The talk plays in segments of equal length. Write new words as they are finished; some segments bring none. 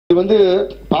வந்து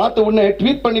பார்த்த உடனே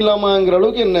ட்வீட் பண்ணிடலாமாங்கிற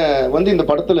அளவுக்கு என்ன வந்து இந்த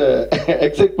படத்துல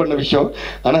எக்ஸைட் பண்ண விஷயம்.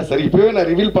 ஆனா சரி இப்பவே நான்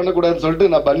ரிவீல் பண்ணக்கூடாதுன்னு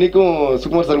சொல்லிட்டு நான் பன்னிக்கும்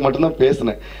சுகுமார் சார் மட்டும்தான்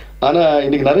பேசினேன். ஆனா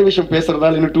இன்னைக்கு நிறைய விஷயம்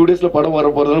பேசுறதுனால இன்னும் 2 daysல படம்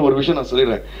வர போறதுனால ஒரு விஷயம் நான்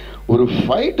சொல்லிடுறேன். ஒரு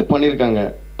ஃபைட் பண்ணியிருக்காங்க,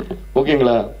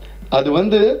 ஓகேங்களா? அது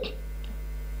வந்து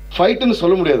ஃபைட்டுன்னு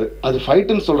சொல்ல முடியாது. அது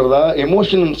ஃபைட்டுன்னு சொல்றதா,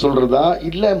 எமோஷன் சொல்றதா,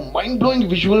 இல்ல மைண்ட் ப்ளோயிங்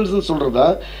விஷுவல்ஸ் சொல்றதா,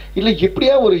 இல்ல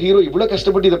எப்படியா ஒரு ஹீரோ இவ்வளவு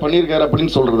கஷ்டப்பட்டு இதை பண்ணியிருக்காரு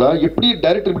அப்படின்னு சொல்றதா, எப்படி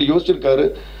டைரக்டர் இப்படி யோசிச்சிருக்காரு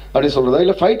அப்படின்னு சொல்றதா,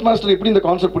 இல்ல ஃபைட் மாஸ்டர் எப்படி இந்த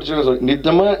கான்செப்ட் பிடிச்சிருக்காரு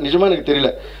நிஜமா எனக்கு தெரியல.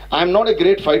 I am not a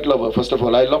great fight lover first of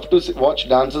all. I love to watch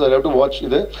dances, I love to watch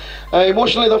இது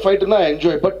எமோஷனல் ஏதாவது ஃபைட்னா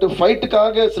என்ஜாய். பட்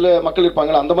ஃபைட்டுக்காக சில மக்கள்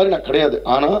இருப்பாங்களா, அந்த மாதிரி நான் கிடையாது.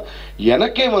 ஆனா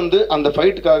எனக்கே வந்து அந்த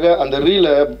ஃபைட்டுக்காக அந்த ரீல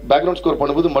பேக்ரவுண்ட் ஸ்கோர்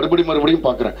பண்ணும்போது மறுபடியும்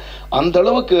பார்க்குறேன். அந்த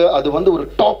அளவுக்கு அது வந்து ஒரு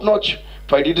top notch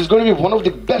fight. It is going to be one of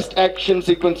the best action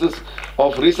sequences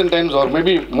of recent times or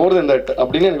maybe more than that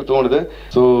அப்படின்னு எனக்கு தோணுது.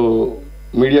 ஸோ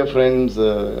மீடியா ஃப்ரெண்ட்ஸ்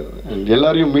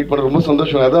எல்லாரையும் மீட் பண்ண ரொம்ப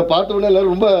சந்தோஷம். அதான் பார்த்த உடனே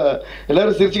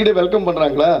எல்லாரும் சிரிச்சுக்கிட்டே வெல்கம்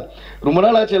பண்ணுறாங்களா, ரொம்ப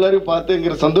நாள் ஆச்சு எல்லாரையும்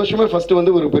பார்த்துங்கிற சந்தோஷமே ஃபர்ஸ்ட்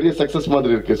வந்து ஒரு பெரிய சக்ஸஸ்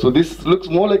மாதிரி இருக்கு. So this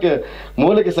looks more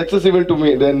like a success event to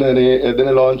me than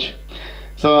a launch.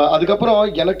 So அதுக்கப்புறம்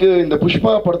எனக்கு இந்த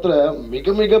புஷ்பா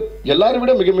படத்தில் எல்லாரும்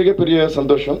விட மிக பெரிய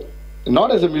சந்தோஷம்,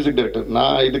 not as a music director,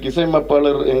 நான் இதுக்கு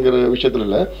இசையமைப்பாளர் என்கிற விஷயத்தில்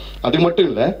இல்லை, அது மட்டும்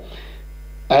இல்லை,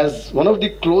 as one of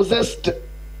the closest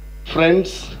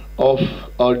friends of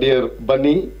our dear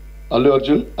Bunny, Allu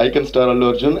Arjun, icon star Allu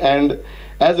Arjun, and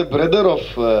as a brother of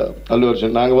Allu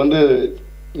Arjun. நாங்கள் வந்து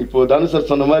இப்போ தானு சார்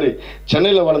சொன்ன மாதிரி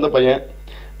சென்னையில் வளர்ந்த பையன்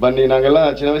பன்னி,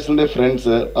 நாங்கள்லாம் சின்ன வயசுலேருந்தே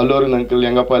ஃப்ரெண்ட்ஸு. அல்லு அருண் அங்கிள்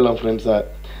எங்கள் அப்பா எல்லாம் ஃப்ரெண்ட்ஸா.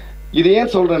 இது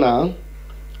ஏன் சொல்கிறேன்னா,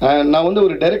 நான் வந்து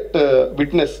ஒரு டைரக்ட்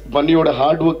விட்னஸ் பன்னியோட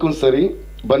ஹார்ட் ஒர்க்கும் சரி,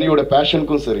 பன்னியோட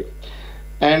பேஷனுக்கும் சரி.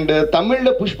 அண்ட்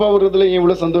தமிழில் புஷ்பா வர்றதுல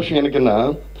எவ்வளோ சந்தோஷம் எனக்குன்னா,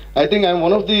 I think I am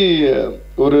one of the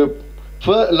ஒரு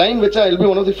லைன் வச்சா I will be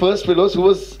one of the first fellows who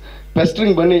was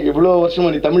பெஸ்டரிங் பண்ணி இவ்வளோ வருஷமா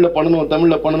நீ தமிழில்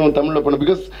பண்ணணும்.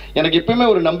 பிகாஸ் எனக்கு எப்பயுமே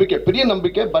ஒரு நம்பிக்கை, பெரிய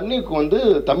நம்பிக்கை, பன்னிக்கு வந்து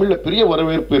தமிழில் பெரிய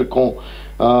வரவேற்பு இருக்கும்.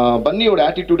 பன்னியோட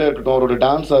ஆட்டிடியூடாக இருக்கட்டும், அவரோட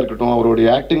டான்ஸாக இருக்கட்டும், அவருடைய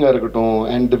ஆக்டிங்காக இருக்கட்டும்,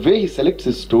 and the way he selects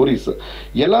his stories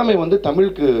எல்லாமே வந்து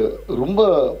தமிழுக்கு ரொம்ப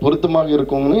பொருத்தமாக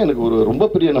இருக்கும்னு எனக்கு ஒரு ரொம்ப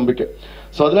பெரிய நம்பிக்கை.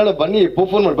 ஸோ அதனால பன்னி இப்போ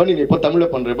ஃபோன் பண்ணி நீ இப்போ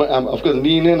தமிழில் பண்ணுறேன். அஃப்கோர்ஸ்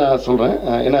நீனே நான் சொல்கிறேன்,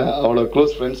 ஏன்னா அவ்வளோ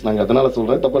க்ளோஸ் ஃப்ரெண்ட்ஸ் நாங்கள், அதனால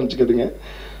சொல்கிறேன், தப்பாக நினச்சிக்காதீங்க.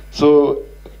 ஸோ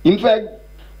இன்ஃபேக்ட்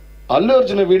அல்லு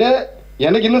அர்ஜுனை விட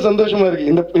எனக்கு இன்னும் சந்தோஷமா இருக்கு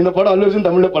இந்த படம் அல்லு அர்ஜுன்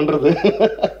தமிழ்ல பண்றது.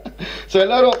 ஸோ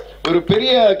எல்லாரும் ஒரு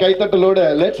பெரிய கைத்தட்டலோட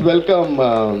let's welcome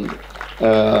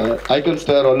icon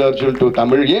star Allu Arjun to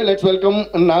Tamil. ஏன் லெட்ஸ் வெல்கம்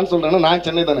நான் சொல்றேன்னா, நான்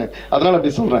சென்னை தானே, அதனால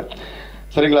அப்படி சொல்றேன்,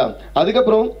 சரிங்களா?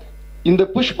 அதுக்கப்புறம் இந்த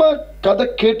புஷ்பா கதை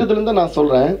கேட்டதுலேருந்து நான்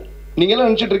சொல்றேன், நீங்க எல்லாம்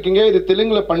நினைச்சிட்டு இருக்கீங்க இது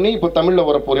தெலுங்குல பண்ணி இப்போ தமிழ்ல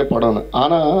வர போற படம்னு.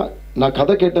 ஆனா நான்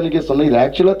கதை கேட்டனுக்கே சொன்னேன், இது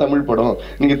ஆக்சுவலா தமிழ் படம்,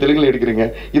 நீங்க தெலுங்குல எடுக்கிறீங்க,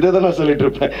 இதை தான் நான் சொல்லிட்டு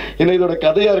இருப்பேன். ஏன்னா இதோட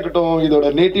கதையா இருக்கட்டும், இதோட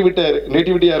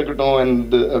நேட்டிவிட்டியா இருக்கட்டும்,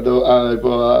 அண்ட்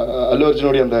இப்போ அல்லு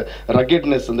அர்ஜுனோடைய அந்த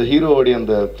ரக்கெட்னஸ், அந்த ஹீரோவோடைய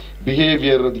அந்த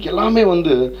பிஹேவியர், அது எல்லாமே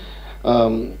வந்து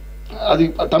அது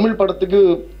தமிழ் படத்துக்கு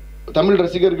தமிழ்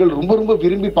ரசிகர்கள் ரொம்ப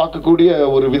விரும்பி பார்க்கக்கூடிய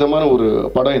ஒரு விதமான ஒரு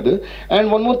படம் இது. And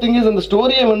one more thing is, அந்த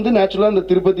ஸ்டோரியை வந்து நேச்சுரலாக அந்த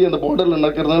திருப்பதி அந்த பார்டர்ல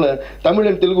நடக்கிறதுனால தமிழ்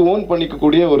அண்ட் தெலுங்கு ஓன்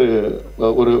பண்ணிக்கக்கூடிய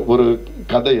ஒரு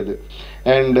கதை இது.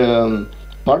 அண்ட்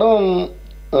படம்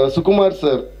Sukumar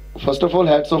sir, first of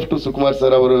all hats off to Sukumar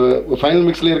sir. Our final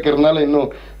மிக்ஸ்ல இருக்கிறதுனால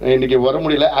இன்னும் இன்னைக்கு வர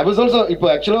முடியல. ஐ வாஸ் ஆல்சோ இப்போ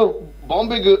ஆக்சுவலாக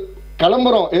பாம்பேக்கு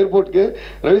கிளம்புறோம் ஏர்போர்ட்டுக்கு,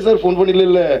 ரவி சார் ஃபோன் பண்ணி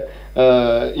இல்லை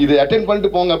இது அட்டென்ட்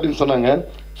பண்ணிட்டு போங்க அப்படின்னு சொன்னாங்க.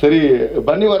 சரி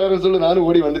பன்னி வராருன்னு சொல்லி நானும்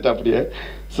ஓடி வந்துட்டேன் அப்படியே.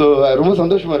 ஸோ ரொம்ப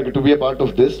சந்தோஷமா இருக்கு to be a part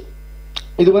of this.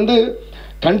 இது வந்து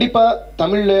கண்டிப்பா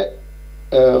தமிழ்ல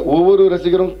ஒவ்வொரு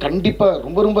ரசிகரும் கண்டிப்பா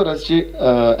ரொம்ப ரசிச்சு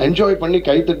என்ஜாய் பண்ணி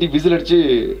கைத்தட்டி விசில் அடிச்சு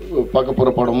பார்க்க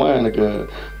போற படமா எனக்கு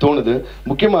தோணுது.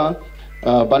 முக்கியமா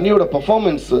பன்னியோட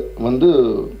பர்ஃபார்மன்ஸ் வந்து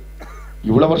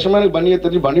இவ்வளவு வருஷமா எனக்கு பன்னியை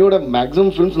தெரிஞ்சு பன்னியோட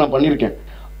மேக்ஸிமம் ஃபிலிம்ஸ் நான் பண்ணியிருக்கேன்.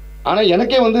 ஆனா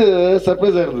எனக்கே வந்து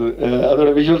சர்ப்ரைஸா இருந்தது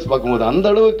அதோட விஷுவல்ஸ் பார்க்கும்போது. அந்த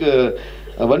அளவுக்கு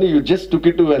When you just took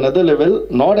it to another level,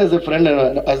 not as a friend,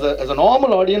 as a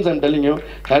normal audience, I'm telling you,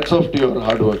 hats off to your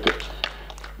hard work.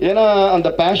 ஏன்னா அந்த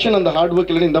பேஷன் அந்த ஹார்ட்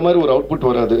ஒர்க் இல்லைன்னு இந்த மாதிரி ஒரு அவுட்புட்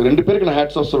வராது. ரெண்டு பேருக்கு நான்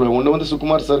ஹேட்ஸ் ஆஃப் சொல்லுவேன். ஒன்று வந்து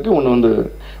சுகுமார் சாருக்கு, ஒன்று வந்து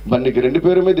பன்னிக்கு. ரெண்டு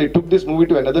பேருமே they took this movie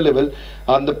to another level.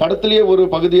 அந்த படத்துலேயே ஒரு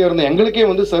பகுதியாக இருந்த எங்களுக்கே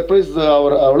வந்து சர்ப்ரைஸ்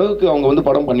அளவுக்கு அவங்க வந்து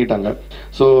படம் பண்ணிட்டாங்க.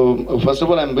 So first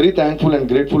of all I'm very thankful and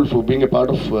grateful for being a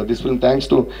part of this film.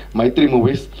 Thanks to Maithri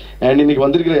movies. And இன்னைக்கு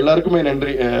வந்திருக்கிற எல்லாருக்குமே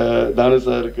நன்றி. தானு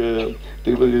சாருக்கு,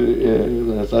 திருப்பதி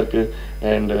சாருக்கு,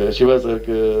 அண்ட் சிவா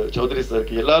சாருக்கு, சௌத்ரி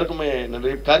சாருக்கு, எல்லாருக்குமே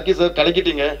நன்றி. கார்கி சார்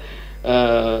கலக்கிட்டீங்க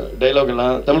டைலாக்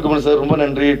எல்லாம். தமிழ்குமரன் சார் ரொம்ப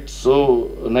நன்றி. It's so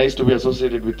nice to be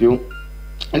associated with you.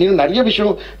 இன்னும் நிறைய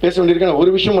விஷயம் பேச வேண்டியிருக்கேன். ஒரு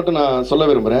விஷயம் மட்டும் நான் சொல்ல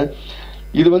விரும்புகிறேன்.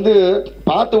 இது வந்து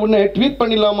பார்த்த உடனே ட்வீட்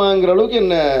பண்ணிடலாமாங்கிற அளவுக்கு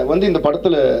என்ன வந்து இந்த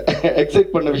படத்தில்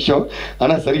எக்ஸைட் பண்ண விஷயம்.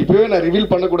 ஆனால் சரி இப்போவே நான்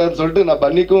ரிவீல் பண்ணக்கூடாதுன்னு சொல்லிட்டு நான்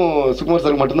பன்னிக்கும் சுகுமார்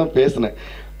சாருக்கு மட்டும்தான் பேசினேன்.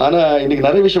 ஆனால் இன்னைக்கு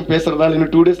நிறைய விஷயம் பேசுறதுனால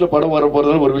இன்னும் 2 days படம் வர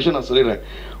போகிறதுனால ஒரு விஷயம் நான் சொல்லிடுறேன்.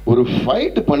 ஒரு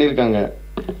ஃபைட்டு பண்ணியிருக்காங்க,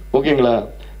 ஓகேங்களா?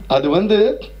 அது வந்து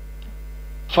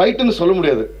ஃபைட்டுன்னு சொல்ல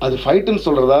முடியாது. அது ஃபைட்டுன்னு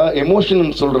சொல்கிறதா, எமோஷன்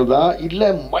சொல்கிறதா, இல்லை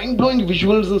மைண்ட் ப்ளோயிங்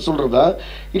விஷுவல்ஸ்ன்னு சொல்கிறதா,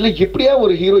 இல்லை எப்படியா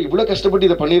ஒரு ஹீரோ இவ்வளோ கஷ்டப்பட்டு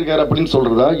இதை பண்ணியிருக்காரு அப்படின்னு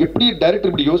சொல்கிறதா, எப்படி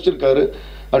டைரக்டர் இப்படி யோசிச்சிருக்காரு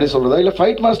அப்படின்னு சொல்கிறதா, இல்லை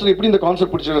ஃபைட் மாஸ்டர் எப்படி இந்த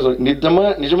கான்செப்ட் பிடிச்சிருக்காரு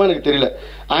நிஜமாக எனக்கு தெரியல.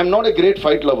 I am not a great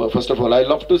fight lower. First of all I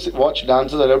love to watch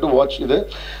dances, I love to watch இது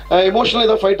எமோஷனல்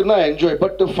ஏதாவது ஃபைட் இருந்தால் என்ஜாய்.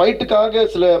 பட் ஃபைட்டுக்காக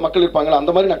சில மக்கள் இருப்பாங்களா,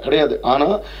 அந்த மாதிரி நான் கிடையாது.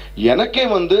 ஆனால் எனக்கே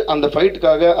வந்து அந்த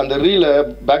ஃபைட்டுக்காக அந்த ரீல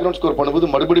பேக்ரவுண்ட் ஸ்கோர்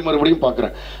பண்ணும்போது மறுபடியும்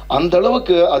பார்க்குறேன். அந்த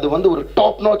அளவுக்கு அது வந்து ஒரு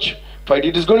top notch fight.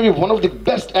 It is going to be one of the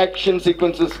best action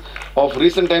sequences of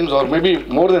recent times, or maybe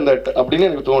more than that. அப்படின்னு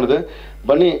எனக்கு தோணுது.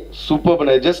 Bunny, superb,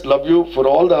 and I just love you for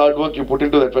all the hard work you put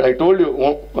into that fight. I told you,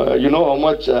 you know how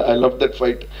much I loved that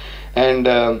fight. And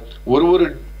ஒரு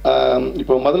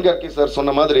இப்போ Madan Gargi sir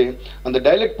சொன்ன மாதிரி அந்த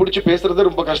dialogue பிடிச்சி பேசுறது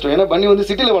ரொம்ப கஷ்டம். ஏன்னா பன்னி வந்து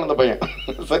சிட்டியில் வளர்ந்த பையன்,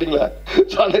 சரிங்களா?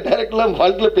 ஸோ அந்த டைலாக்லாம்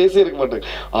வாழ்க்கையில் பேசி இருக்க மாட்டேன்.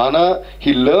 ஆனால்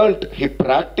he learned, he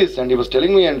practiced, and he was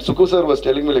telling me, and Suku sir was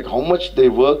telling me like how much they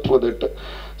worked for that.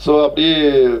 So அப்படியே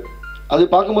அது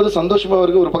பார்க்கும்போது சந்தோஷமாகவும்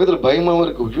இருக்குது, ஒரு பக்கத்தில் பயமாகவும்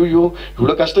இருக்குது. ஐயோ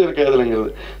இவ்வளோ கஷ்டம்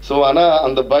இருக்காதுங்கிறது. ஸோ ஆனால்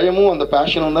அந்த பயமும் அந்த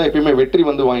பேஷனும் தான் எப்பயுமே வெற்றி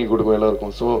வந்து வாங்கி கொடுக்கும்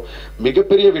எல்லாருக்கும். ஸோ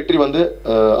மிகப்பெரிய வெற்றி வந்து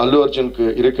அல்லு அர்ஜுனுக்கு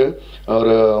இருக்குது.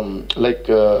 அவர் லைக்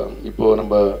இப்போது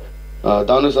நம்ம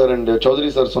தானு சார் அண்ட்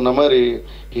சௌத்ரி சார் சொன்ன மாதிரி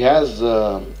he has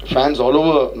fans all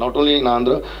over, not only in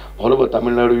Andhra, all over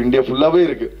Tamilnadu, India ஃபுல்லாகவே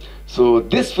இருக்குது. So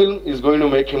this film is going to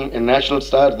make him a national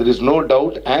star, there is no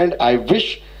doubt, and I wish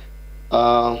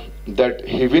that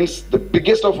he wins the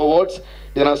biggest of awards.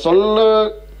 இதை நான்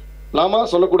சொல்லலாமா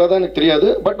சொல்லக்கூடாதா எனக்கு தெரியாது.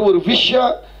 But ஒரு விஷயா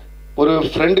ஒரு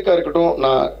ஃப்ரெண்டுக்காக இருக்கட்டும்,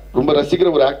 நான் ரொம்ப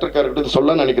ரசிக்கிற ஒரு ஆக்டருக்காக இருக்கட்டும், இது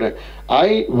சொல்லலாம்னு நினைக்கிறேன்.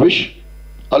 I wish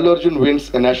Allu Arjun wins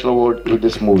a national award with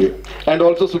this movie, and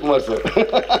also Sukumar sir,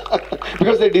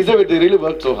 because they deserve it. They really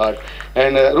worked so hard.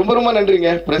 And ரொம்ப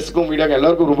நன்றிங்க பிரஸ்க்கும் மீடியாவுக்கு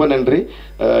எல்லாருக்கும் ரொம்ப நன்றி.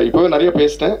 இப்போவே நிறைய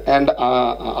பேசிட்டேன். அண்ட்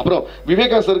அப்புறம்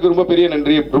விவேகா சருக்கு ரொம்ப பெரிய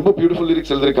நன்றி, ரொம்ப பியூட்டிஃபுல்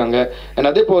லிரிக்ஸ் எழுதியிருக்காங்க. அண்ட்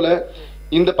அதே போல்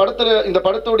இந்த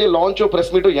படத்தோடைய லான்ச்சோ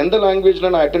ப்ரெஸ் மீட்டோ எந்த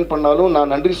லாங்குவேஜில் நான் அட்டென்ட் பண்ணாலும்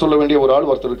நான் நன்றி சொல்ல வேண்டிய ஒரு ஆள்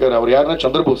ஒருத்தர் இருக்கார். அவர் யாருன்னா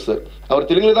சந்திரபோஸ் சார். அவர்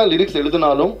தெலுங்குல தான் லிரிக்ஸ்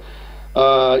எழுதினாலும்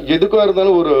எதுக்காக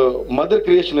இருந்தாலும் ஒரு மதர்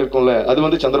கிரியேஷன் இருக்கும்ல, அது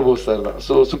வந்து சந்திரபோஸ் சார் தான்.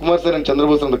 So Sukumar sir and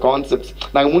Chandrabose அந்த கான்செப்ட்ஸ்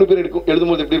நாங்கள் 3 பேர்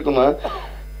எழுதும்போது எப்படி இருக்குன்னா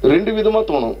 2 விதமாக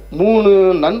தோணும். 3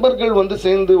 நண்பர்கள் வந்து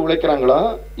சேர்ந்து உழைக்கிறாங்களா,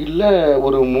 இல்லை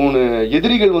ஒரு 3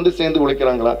 எதிரிகள் வந்து சேர்ந்து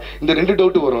உழைக்கிறாங்களா, இந்த 2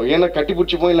 டவுட்டு வரும். ஏன்னா கட்டி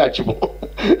பிடிச்சிப்போம் இல்லை அடிச்சுப்போம்.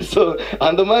 ஸோ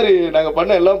அந்த மாதிரி நாங்கள்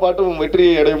பண்ண எல்லா பாட்டும் வெற்றி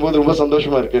அடையும் போது ரொம்ப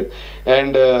சந்தோஷமாக இருக்குது.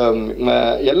 அண்ட்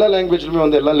எல்லா லாங்குவேஜ்லுமே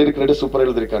வந்து எல்லா லிரிக் ரெண்டு சூப்பராக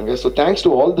எழுதியிருக்காங்க. So thanks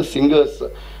to all the singers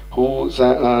who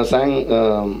sang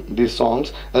these songs.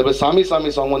 அது சாமி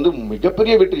சாங் வந்து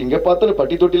மிகப்பெரிய வெற்றி. இங்கே பார்த்து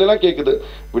பட்டி தொட்டிலலாம் கேட்குது.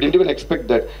 we didn't even expect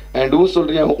that. and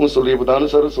சொல்றியா இப்போ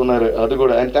தானு சார் சொன்னார் அது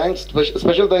கூட. and thanks,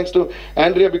 special thanks to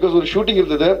Andrea, because ஒரு ஷூட்டிங்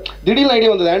இருந்தது, திடீர்னு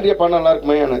ஐடியா வந்தது ஆண்ட்ரியா பாட நல்லா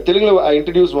இருக்குமே. தெலுங்குல I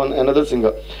introduced another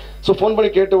singer. So phone பண்ணி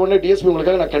கேட்ட உடனே டிஎஸ்பி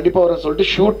உங்களுக்காக நான் கண்டிப்பாக வரேன் சொல்லிட்டு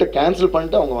ஷூட்டை கேன்சல்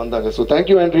பண்ணிட்டு அவங்க வந்தாங்க. So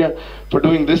thank you Andrea for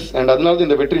doing this. And அதனால தான்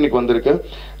இந்த வெற்றி இன்னைக்கு வந்திருக்கு.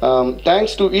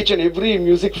 Thanks to each and every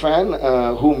music fan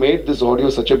who made this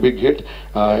audio such a big hit.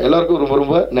 எல்லாருக்கும் ரொம்ப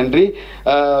ரொம்ப நன்றி.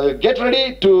 Get ready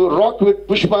to rock with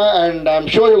Pushpa, and I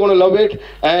am sure you gonna love it.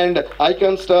 And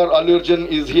icon star Allu Arjun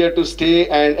is here to stay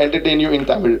and entertain you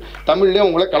in Tamil. தமிழ்லேயே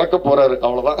உங்களை கலக்க போறாரு,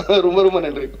 அவ்வளோதான். ரொம்ப ரொம்ப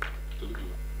நன்றி.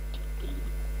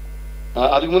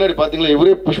 அதுக்கு முன்னாடி பார்த்தீங்களா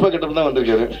இவரே புஷ்பா கிட்ட தான்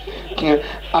வந்திருக்காரு.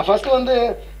 ஃபர்ஸ்ட் வந்து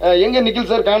எங்க நிக்கில்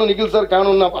சார்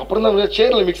காணும், அப்புறம் தான்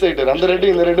சேர்ல மிக்ஸ் ஆகிட்டாரு. அந்த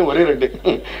ரெண்டு இந்த ரெண்டும் ஒரே ரெண்டு.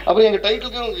 அப்புறம் எங்க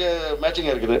டைட்டிலுக்கும்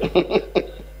மேட்சிங்கா இருக்குது.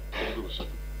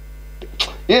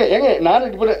 ஏங்க நான்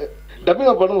இப்போ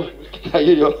டப்பிங் பண்ணுவோம்.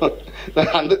 ஐயோ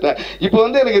அந்த இப்போ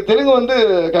வந்து எனக்கு தெலுங்கு வந்து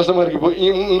கஷ்டமா இருக்கு இப்போ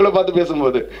உங்களை பார்த்து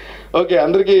பேசும்போது. ఓకే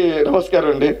అందరికీ నమస్కారం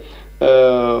అండి.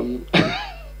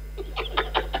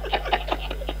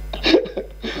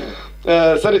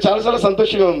 సరే చాలా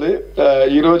సంతోషంగా ఉంది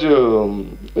ఈరోజు.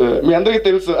 మీ అందరికీ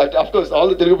తెలుసు, of course all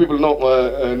the Telugu people no,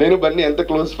 నేను బన్నీ ఎంత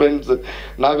క్లోజ్ ఫ్రెండ్స్.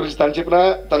 నా గురించి తను చెప్పినా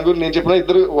తన గురించి నేను చెప్పినా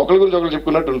ఇద్దరు ఒకరి గురించి ఒకరు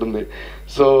చెప్పుకున్నట్టు ఉంటుంది.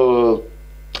 సో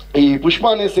ఈ పుష్ప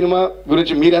అనే సినిమా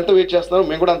గురించి మీరు ఎంత వెయిట్ చేస్తున్నారో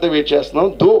మేము కూడా అంతే వెయిట్ చేస్తున్నాం.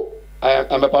 Though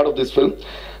I'm a part of this film.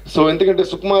 So ఎందుకంటే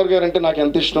సుకుమార్ గారు అంటే నాకు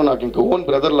ఎంత ఇష్టం, నాకు ఇంకా ఓన్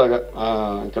బ్రదర్ లాగా,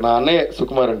 ఇంకా నా అన్నయ్య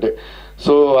సుకుమార్ అంటే.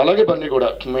 సో అలాగే బన్నీ కూడా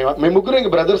మేము ముగ్గురు ఇంక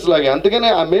బ్రదర్స్ లాగే. అందుకనే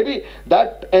maybe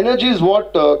that energy is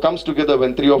what comes together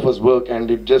when 3 of us work, and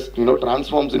it just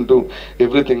transforms into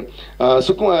everything.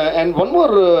 And one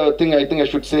more thing I think I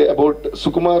should say about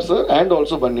Sukumar sir and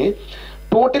also Bunny,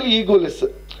 totally egoless.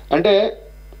 అంటే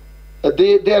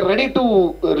they are ready to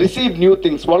receive new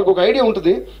things. వాళ్ళకు ఒక idea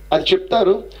ఉంటుంది, అది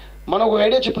చెప్తారు, మనం ఒక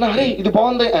idea చెప్పినా అరే ఇది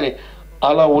బాగుంది అని.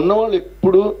 అలా ఉన్నవాళ్ళు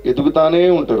ఎప్పుడు ఎదుగుతానే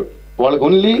ఉంటారు, వాళ్ళకి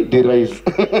only the rise.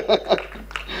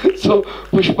 So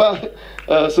Pushpa,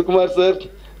 Sukumar sir,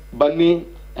 Bunny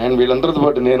and వీళ్ళందరితో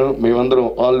పాటు నేను, మేమందరం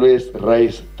ఆల్వేస్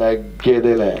రైస్,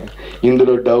 తగ్గేదేలే,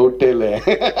 ఇందులో డౌటేలే.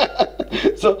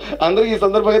 సో అందరికి ఈ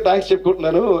సందర్భంగా థ్యాంక్స్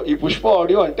చెప్పుకుంటున్నాను. ఈ పుష్ప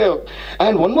ఆడియో అంటే,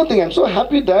 and one more thing, I'm so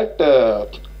happy that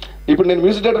ఇప్పుడు నేను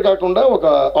మ్యూజిక్ డైరెక్టర్ కాకుండా ఒక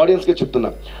ఆడియన్స్గా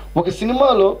చెప్తున్నా, ఒక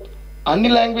సినిమాలో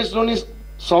అన్ని లాంగ్వేజ్లోని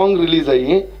సాంగ్ రిలీజ్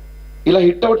అయ్యి ఇలా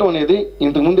హిట్ అవటం అనేది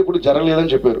ఇంతకుముందు ఇప్పుడు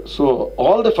జరగలేదని చెప్పారు. So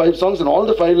all the 5 songs in all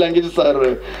the 5 languages are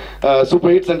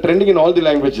super hits and trending in all the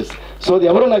languages. So అది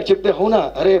ఎవరో నాకు చెప్తే అవునా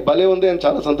అరే భలే ఉంది అని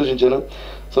చాలా సంతోషించాను.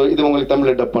 ஸோ இது உங்களுக்கு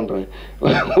தமிழில் டப் பண்ணுறேன்.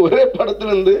 ஒரே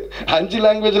படத்துலேருந்து 5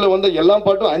 லாங்குவேஜில் வந்த எல்லா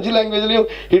பாட்டும் 5 லாங்குவேஜ்லையும்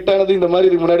ஹிட் ஆனது இந்த மாதிரி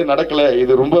இதுக்கு முன்னாடி நடக்கலை,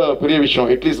 இது ரொம்ப பெரிய விஷயம்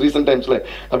அட்லீஸ்ட் ரீசெண்ட் டைம்ஸில்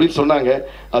அப்படின்னு சொன்னாங்க.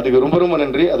 அதுக்கு ரொம்ப ரொம்ப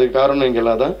நன்றி. அதுக்கு காரணம் இங்கே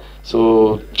எல்லாம் தான். ஸோ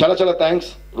చాలా చాలా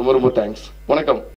థ్యాంక్స్, ரொம்ப ரொம்ப థ్యాంక్స్. வணக்கம்.